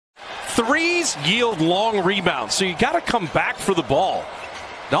Threes yield long rebounds, so you got to come back for the ball.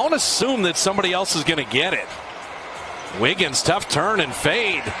 Don't assume that somebody else is going to get it. Wiggins, tough turn and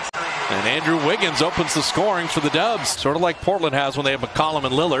fade. And Andrew Wiggins opens the scoring for the Dubs. Sort of like Portland has when they have McCollum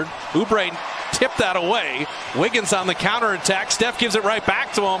and Lillard. Oubre tipped that away. Wiggins on the counterattack. Steph gives it right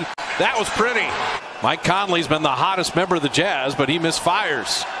back to him. That was pretty. Mike Conley's been the hottest member of the Jazz, but he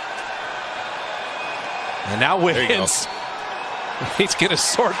misfires. And now Wiggins. He's going to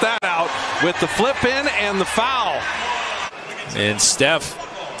sort that out with the flip in and the foul. And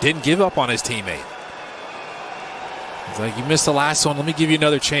Steph didn't give up on his teammate. He's like, you missed the last one. Let me give you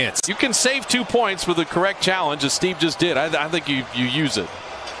another chance. You can save 2 points with the correct challenge, as Steve just did. I think you use it.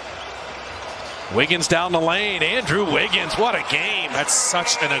 Wiggins down the lane. Andrew Wiggins, what a game. That's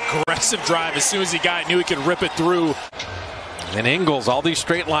such an aggressive drive. As soon as he got it, knew he could rip it through. And Ingles, all these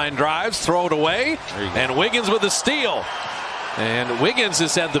straight line drives, throw it away. And Wiggins with a steal. And Wiggins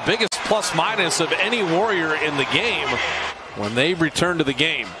has had the biggest plus minus of any Warrior in the game when they return to the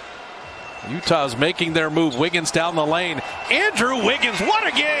game. Utah's making their move. Wiggins down the lane. Andrew Wiggins, what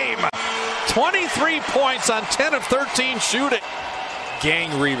a game! 23 points on 10 of 13 shooting.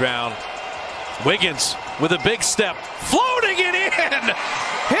 Gang rebound. Wiggins with a big step, floating it in.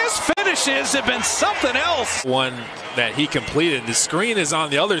 His finishes have been something else. One that he completed. The screen is on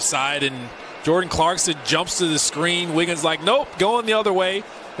the other side, and Jordan Clarkson jumps to the screen. Wiggins like, nope, going the other way.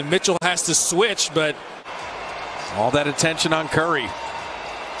 And Mitchell has to switch, but all that attention on Curry.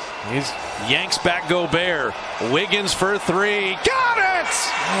 He yanks back Gobert. Wiggins for three. Got it!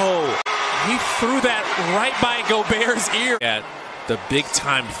 Oh, he threw that right by Gobert's ear. At the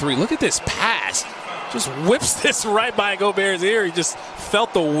big-time three. Look at this pass. Just whips this right by Gobert's ear. He just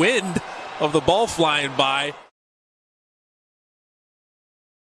felt the wind of the ball flying by.